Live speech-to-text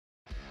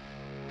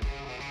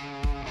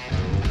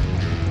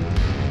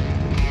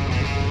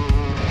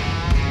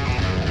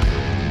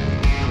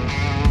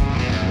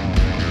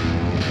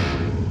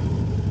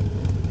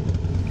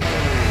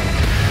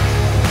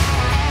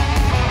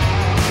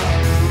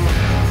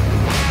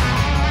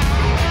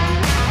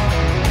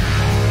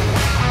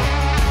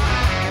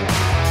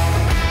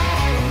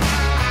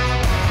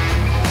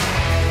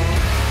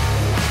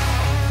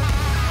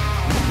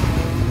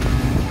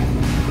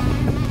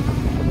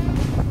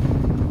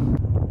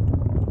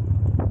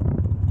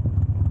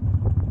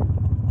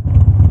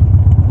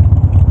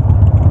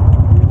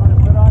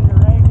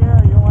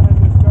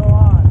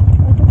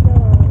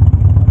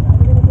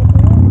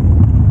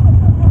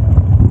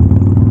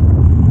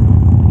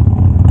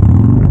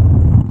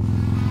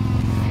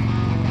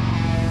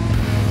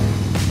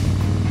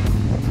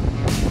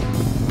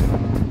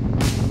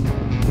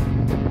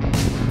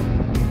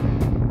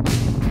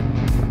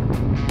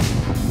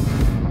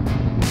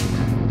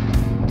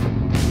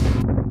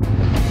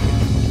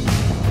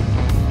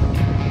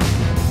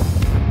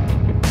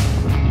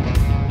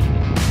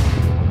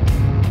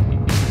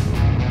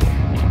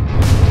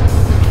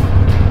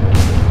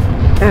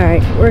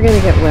Alright, we're gonna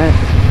get wet.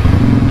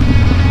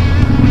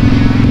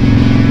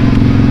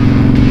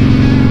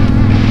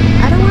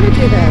 I don't want to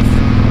do this.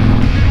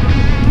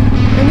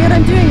 And yet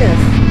I'm doing this.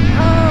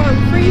 Oh,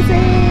 I'm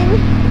freezing.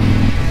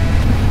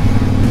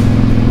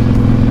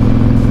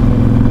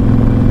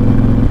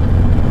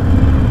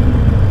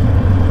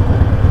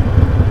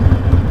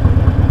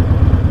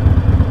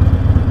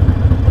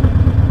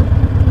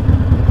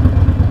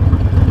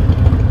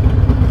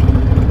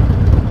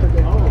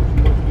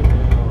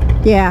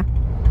 Yeah.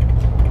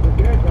 You're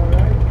good, all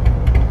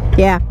right?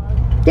 Yeah.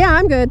 Yeah,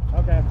 I'm good.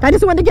 Okay. I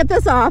just wanted to get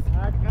this off.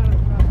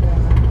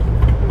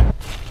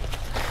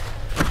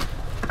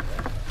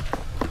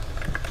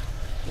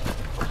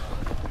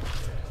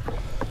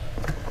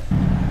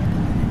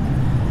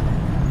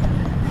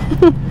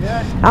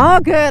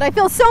 Oh, good. I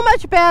feel so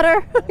much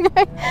better.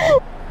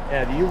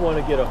 Yeah, do you want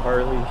to get a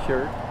Harley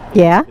shirt?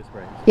 Yeah. Eureka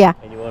Springs? Yeah.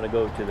 And you want to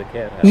go to the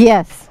Cathouse?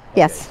 Yes.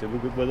 Okay, Yes. so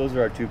well, those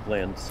are our two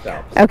planned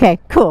stops. Okay,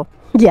 cool.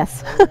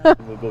 Yes.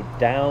 We'll go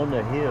down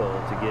a hill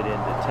to get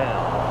into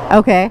town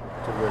Okay.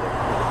 to where the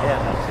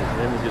Cathouse is, and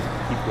then we'll just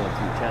keep going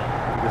through town.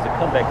 Because to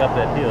come back up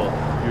that hill,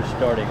 you're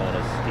starting on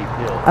a steep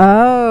hill.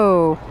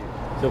 Oh.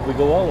 So if we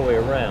go all the way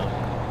around,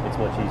 it's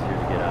much easier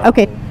to get out.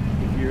 Okay.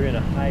 If you're in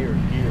a higher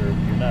gear,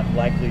 you're not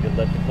likely to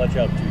let the clutch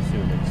out too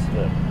soon and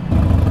slip.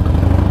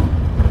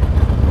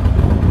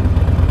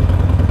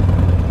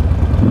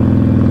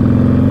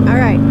 All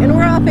right, and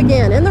we're off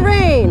again in the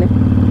rain.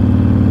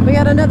 We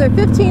got another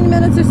 15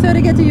 minutes or so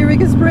to get to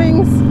Eureka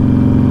Springs.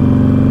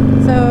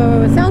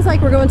 So it sounds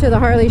like we're going to the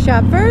Harley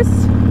shop first.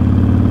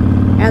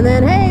 And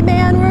then, hey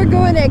man, we're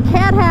going to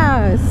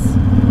Cathouse.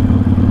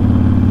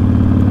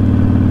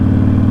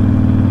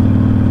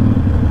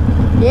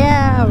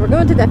 Yeah, we're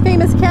going to the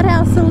famous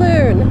Cathouse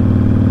saloon.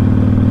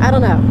 I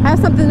don't know, have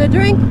something to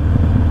drink,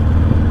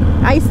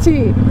 iced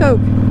tea,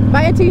 Coke,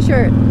 buy a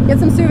t-shirt, get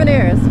some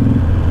souvenirs.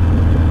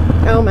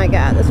 Oh my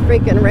God, this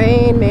freaking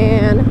rain,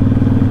 man.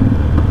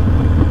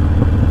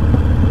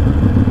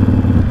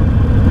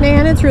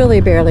 Man, it's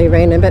really barely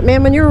raining, but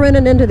man, when you're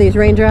running into these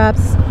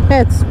raindrops,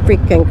 it's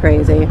freaking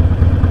crazy.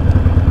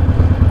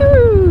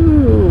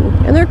 Ooh,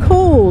 and they're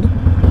cold.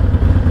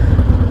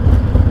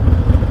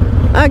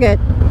 Okay.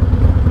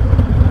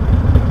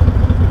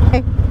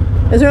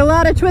 Is there a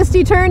lot of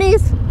twisty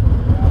turnies?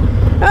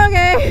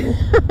 Okay.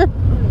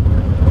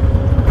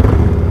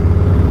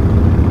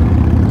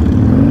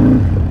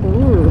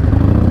 Ooh.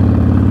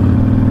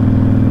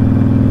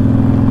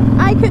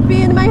 I could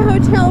be in my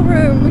hotel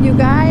room, you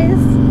guys.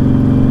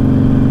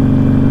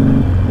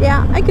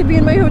 Yeah, I could be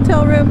in my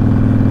hotel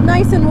room,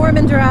 nice and warm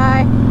and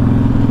dry,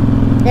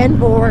 and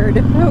bored,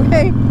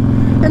 okay?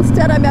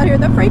 Instead, I'm out here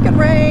in the freaking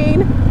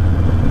rain,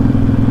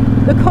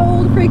 the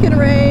cold freaking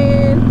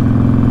rain,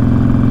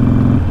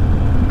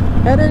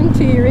 heading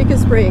to Eureka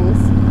Springs,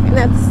 and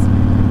that's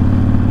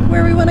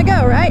where we want to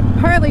go, right?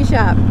 Harley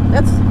shop.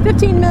 That's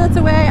 15 minutes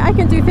away. I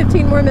can do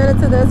 15 more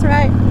minutes of this,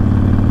 right?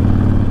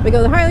 We go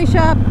to the Harley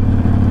shop,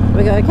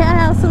 we go to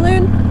Cathouse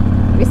Saloon,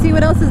 we see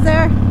what else is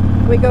there.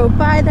 We go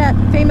by that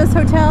famous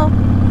hotel,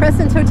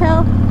 Crescent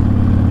Hotel.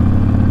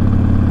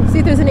 See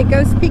if there's any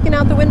ghosts peeking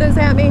out the windows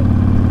at me.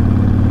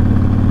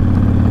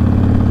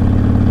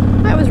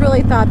 That was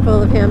really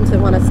thoughtful of him to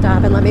want to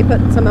stop and let me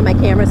put some of my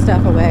camera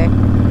stuff away.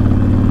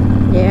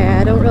 Yeah,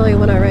 I don't really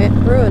want to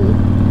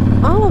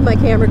ruin all of my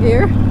camera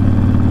gear.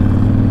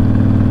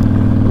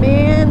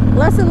 Man,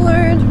 lesson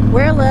learned,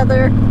 wear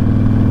leather.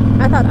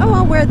 I thought, oh,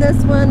 I'll wear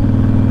this one.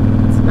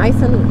 It's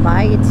nice and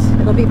light,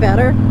 it'll be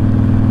better.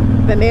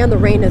 But man, the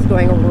rain is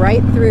going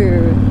right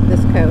through this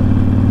coat.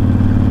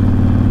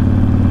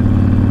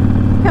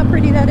 Look how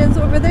pretty that is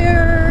over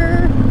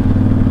there.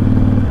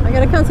 I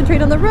gotta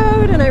concentrate on the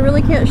road, and I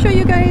really can't show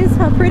you guys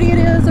how pretty it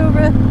is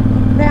over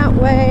that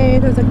way.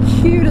 There's a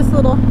cutest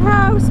little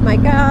house, my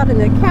God, and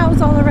the cows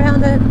all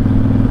around it.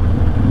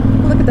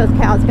 Look at those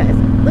cows, guys.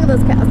 Look at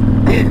those cows.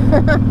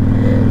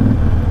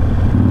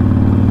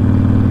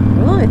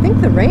 Well, I think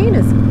the rain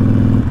is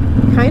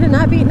kind of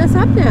not beating us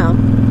up now.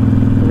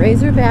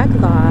 Razorback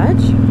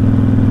Lodge.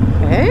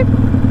 Okay.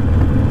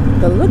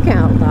 The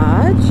Lookout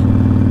Lodge.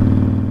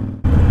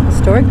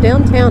 Historic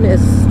downtown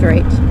is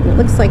straight. It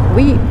looks like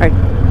we are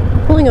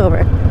pulling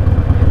over.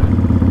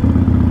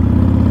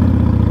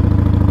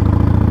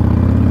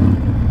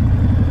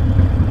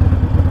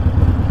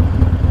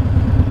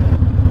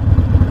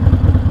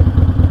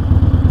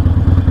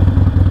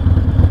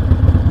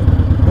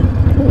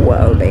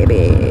 Whoa,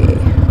 baby.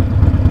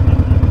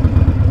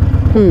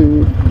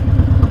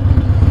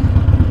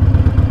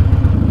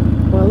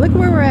 Well, look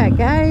where we're at,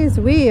 guys.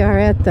 We are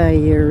at the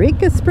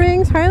Eureka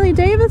Springs Harley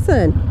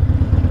Davidson.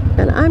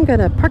 And I'm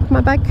gonna park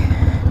my bike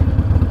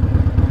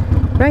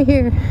right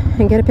here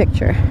and get a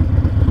picture.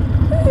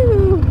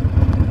 Woo.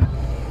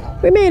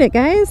 We made it,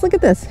 guys. Look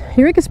at this.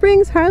 Eureka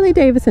Springs Harley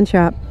Davidson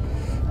shop.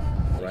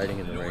 Riding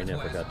in the rain,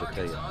 I forgot to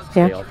tell you. Yeah.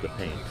 Stay off the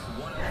paint.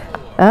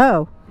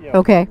 Oh, Yeah,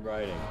 okay.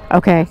 Riding.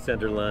 Okay.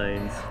 Center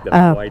lines, the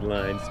Oh. white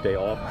lines, stay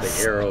off the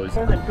arrows.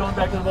 And then going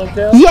back to the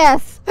motel?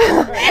 Yes.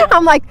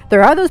 I'm like,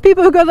 there are those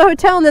people who go to the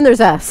hotel, and then there's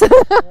us.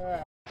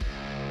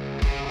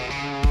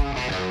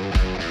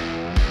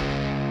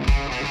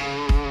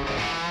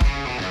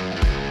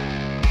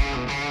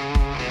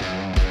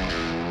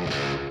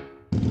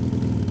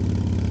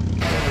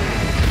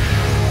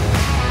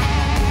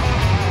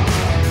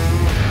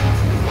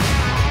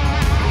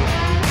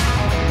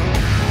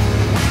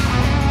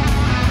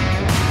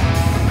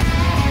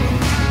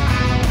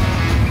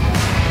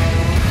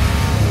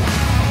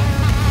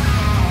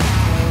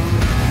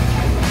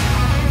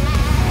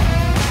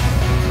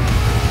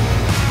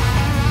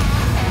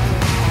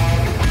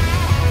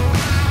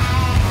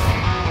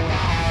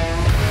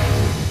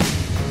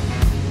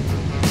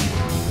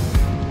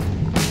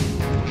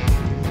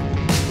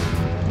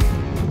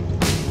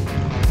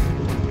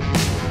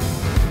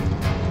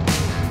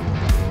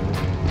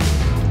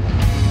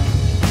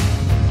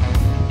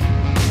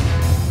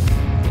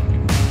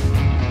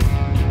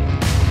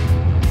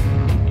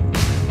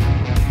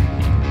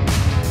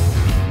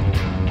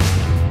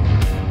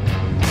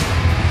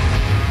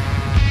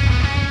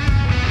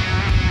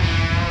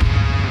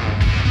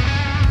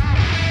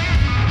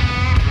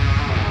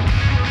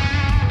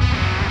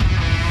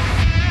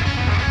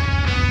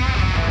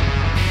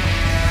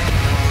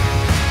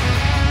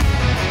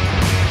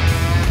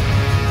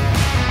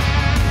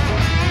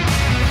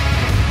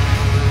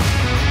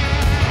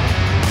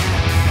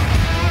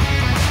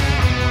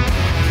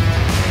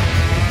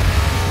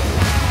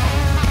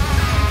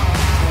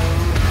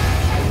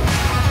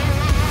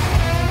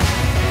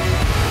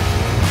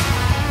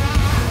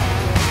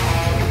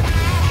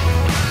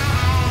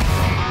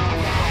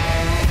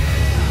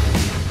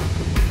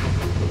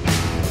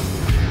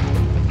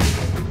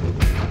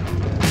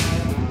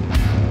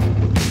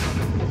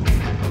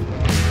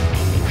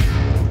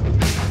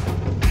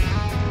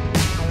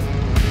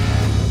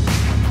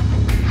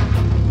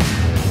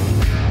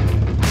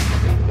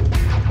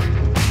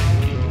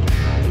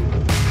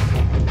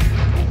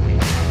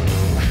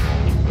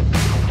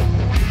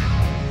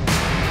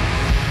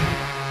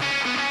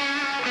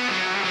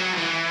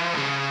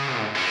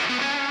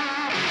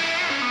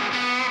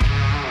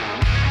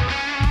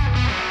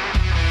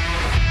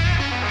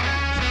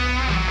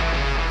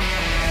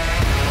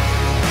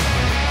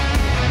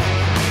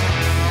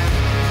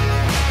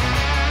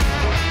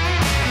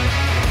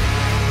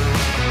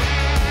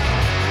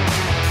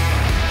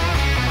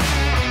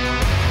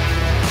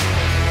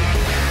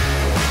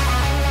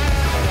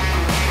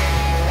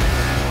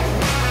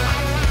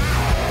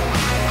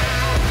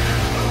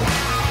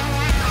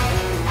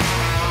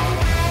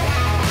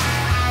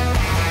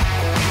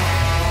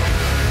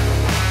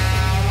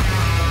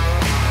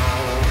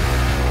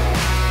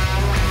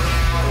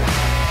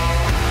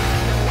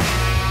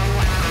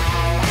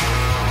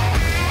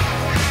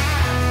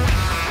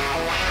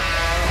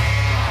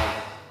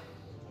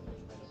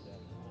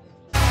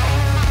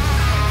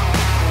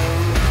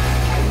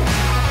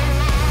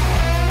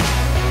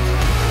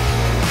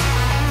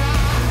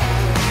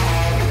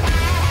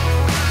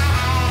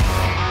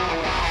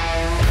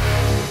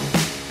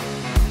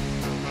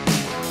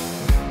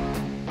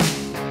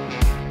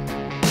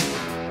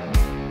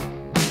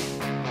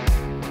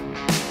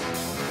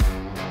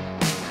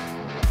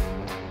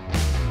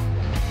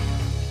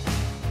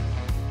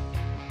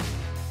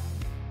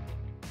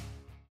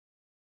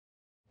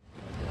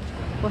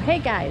 Well, hey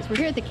guys, we're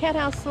here at the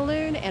Cathouse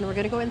Saloon and we're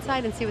gonna go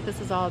inside and see what this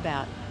is all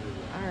about.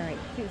 All right,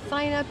 see the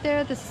sign up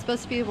there? This is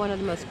supposed to be one of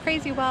the most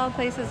crazy wild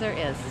places there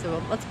is.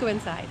 So let's go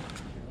inside.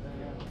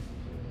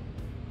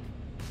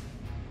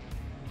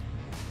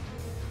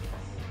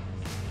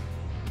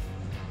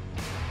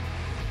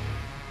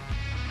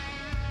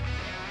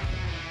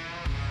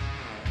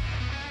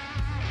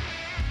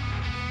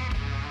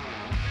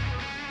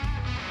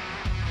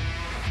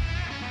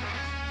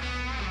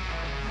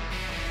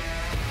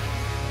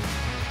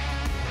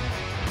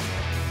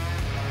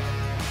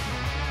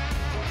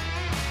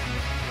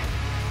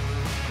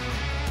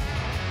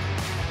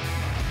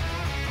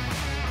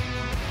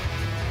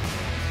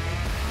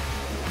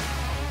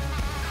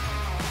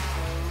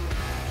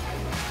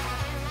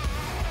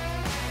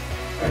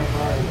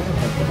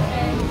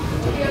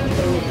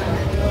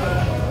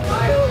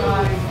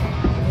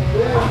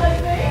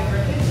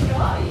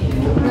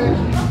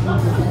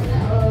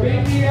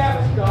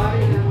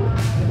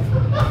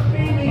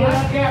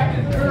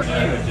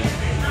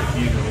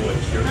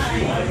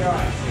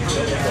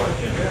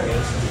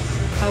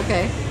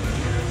 Okay.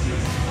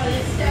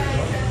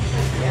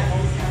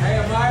 Hey,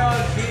 am I on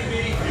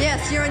TV?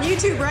 Yes, you're on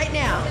YouTube right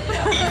now.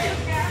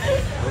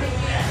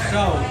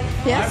 So,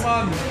 Yes?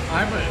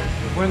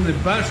 when the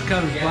bus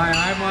comes by,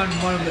 I'm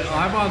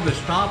on the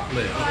stop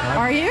list.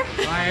 Are you?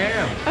 I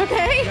am.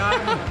 Okay.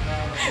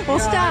 Yeah, Well,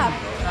 stop.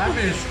 I'm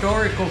a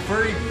historical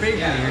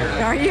figure here.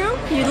 Are you?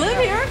 You live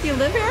here? You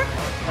live here?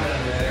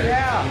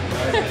 Yeah.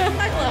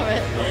 I love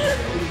it.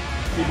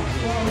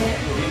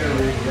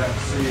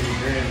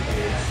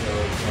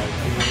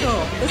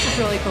 Cool. This is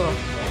really cool.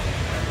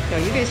 No,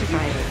 you guys are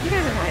fine. You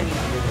guys are fine.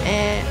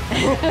 And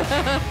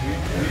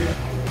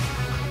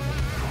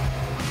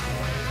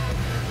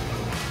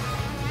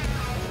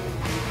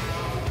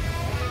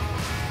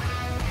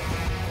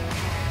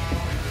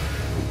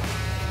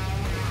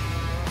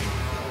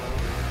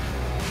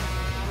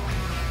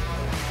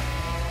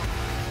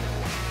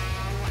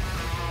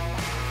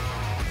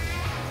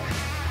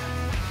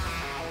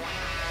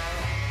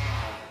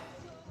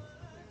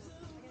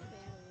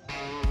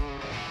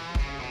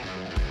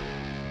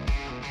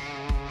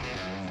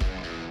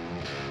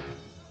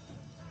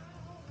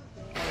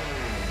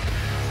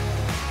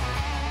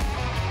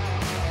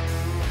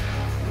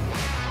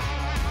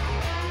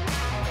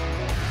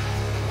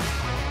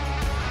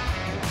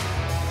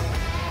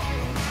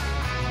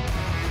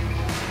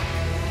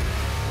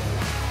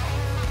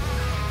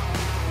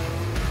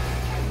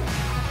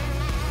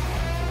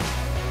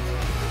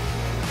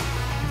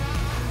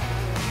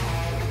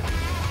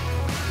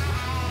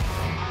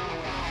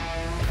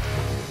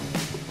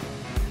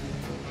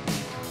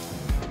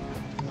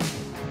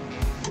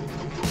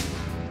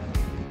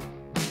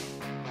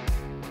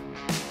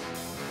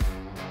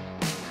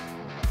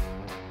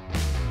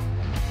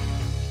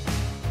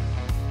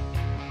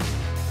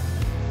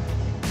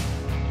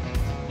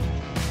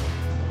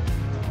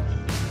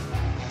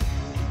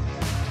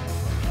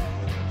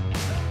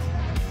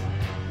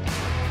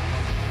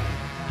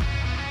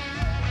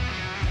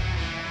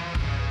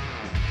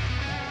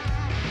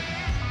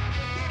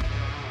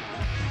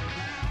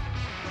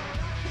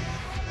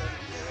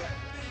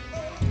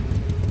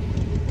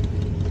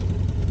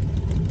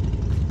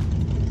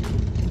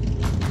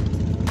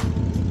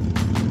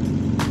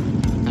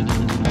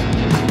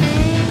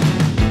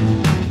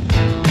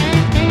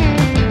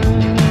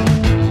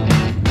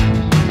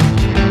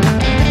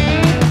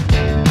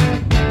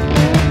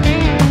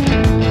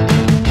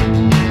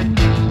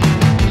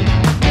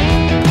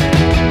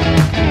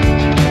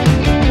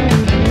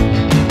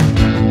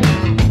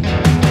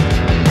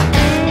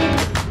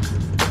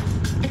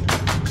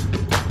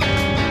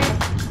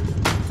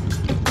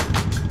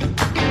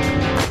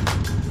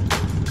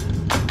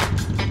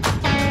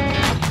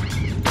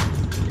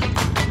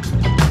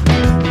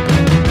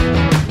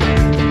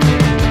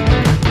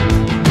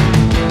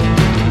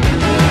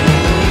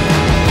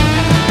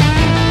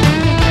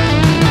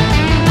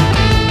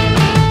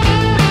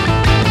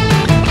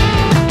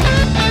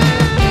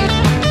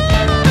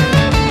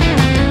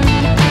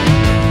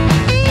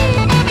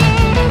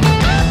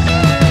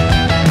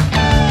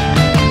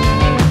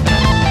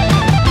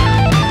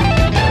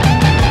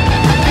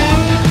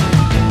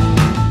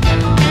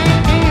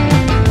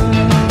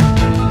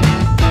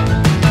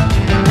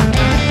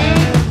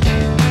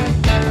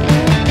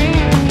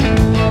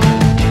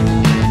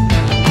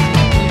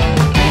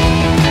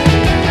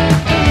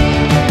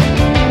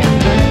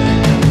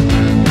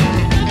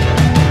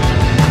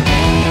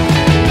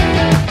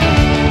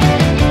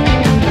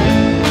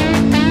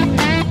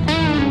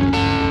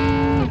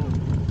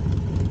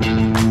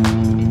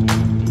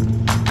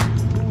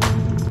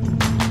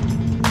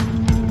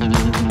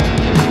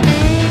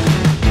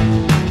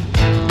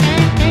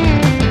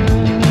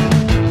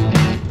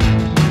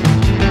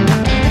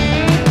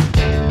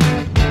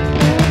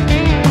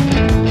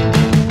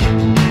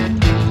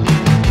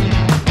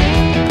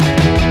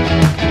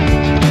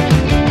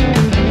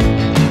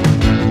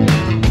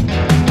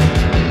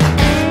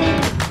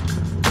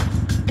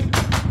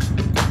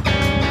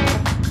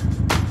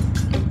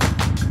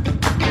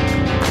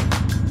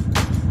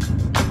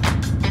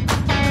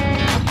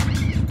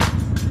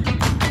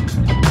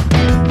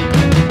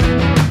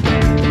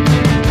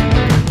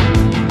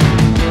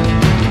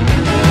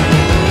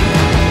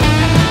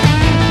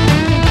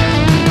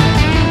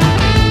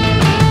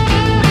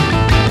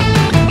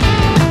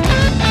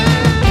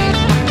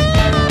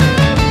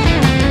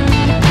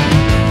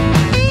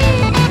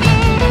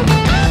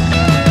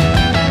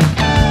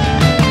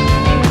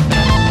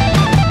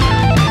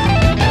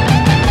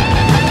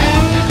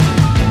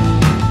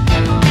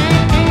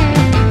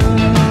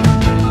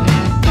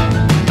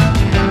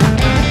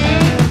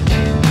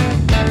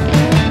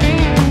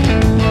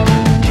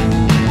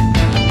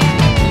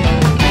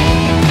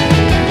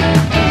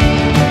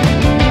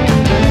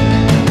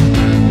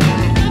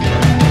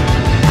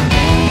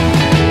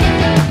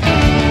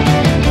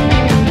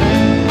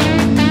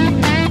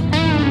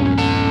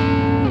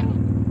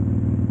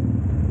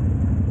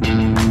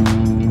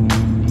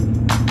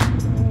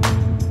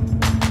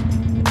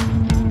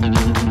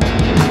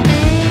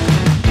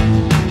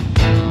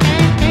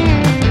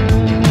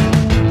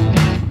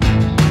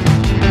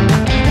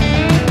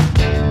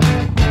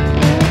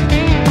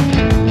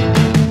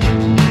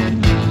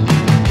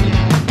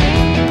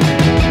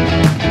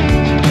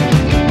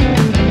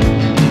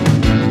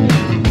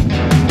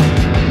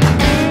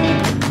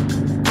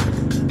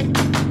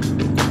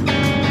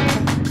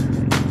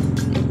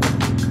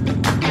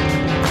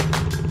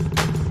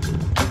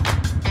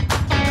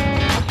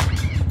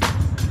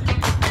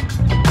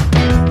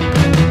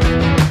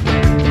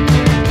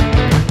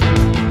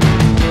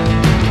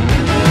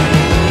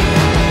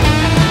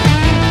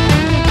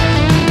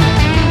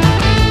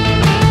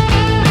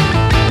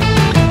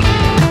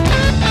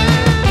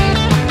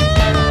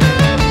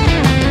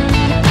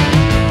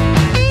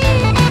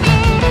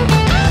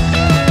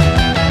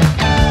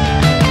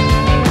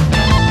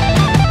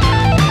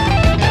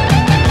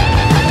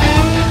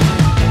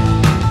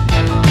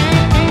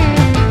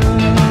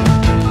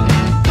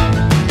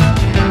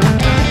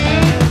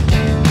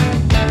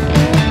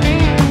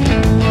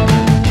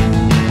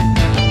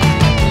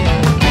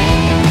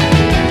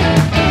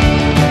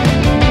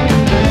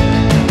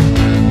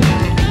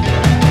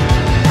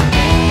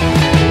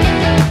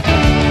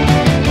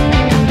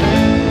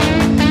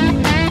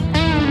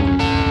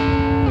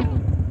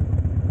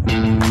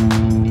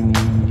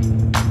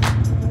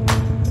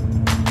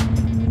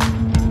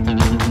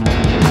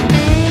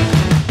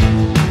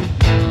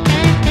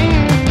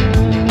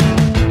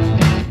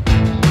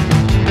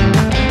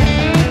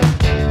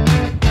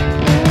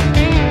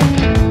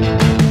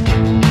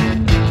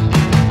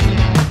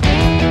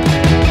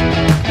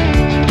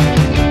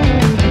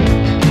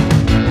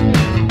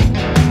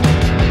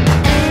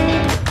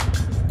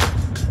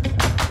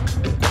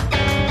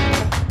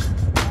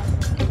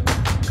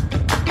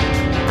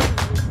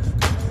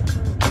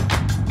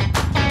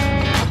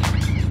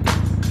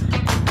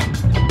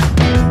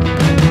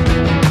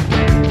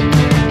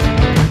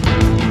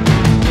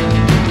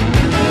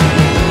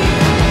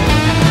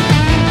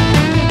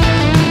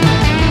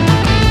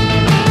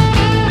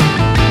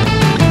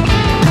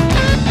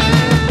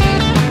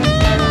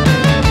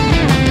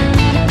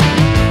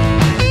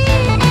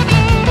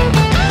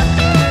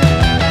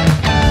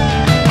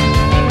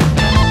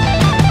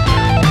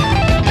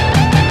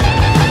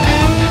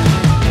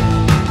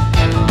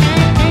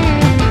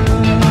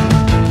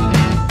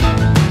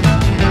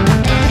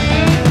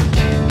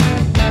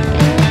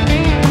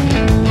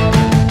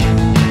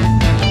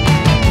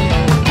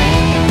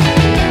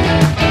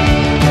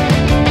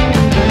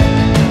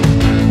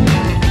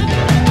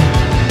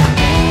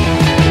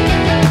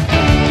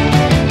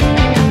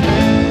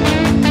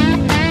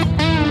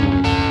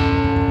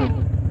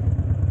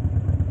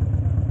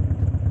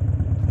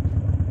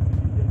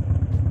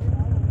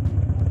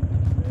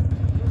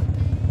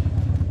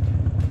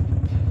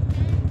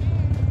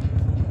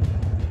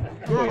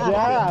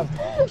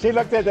Yeah. She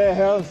looked at that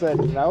hill and said,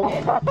 nope.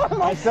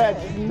 I said,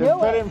 just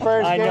put it in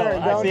first I gear know.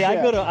 and don't See, I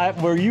shift. could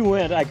have, where you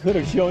went, I could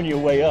have shown you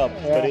a way up,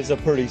 but it's a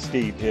pretty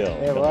steep hill.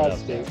 It was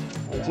steep.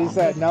 And she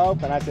said,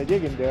 nope, and I said, you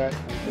can do it.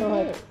 I'm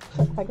like,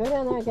 if I go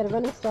down there, I get a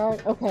running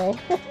start. Okay.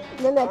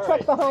 And then that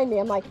truck behind me,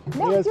 I'm like,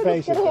 no, He you're is just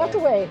patient, gonna have to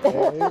wait.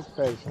 Yeah, he is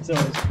patient. So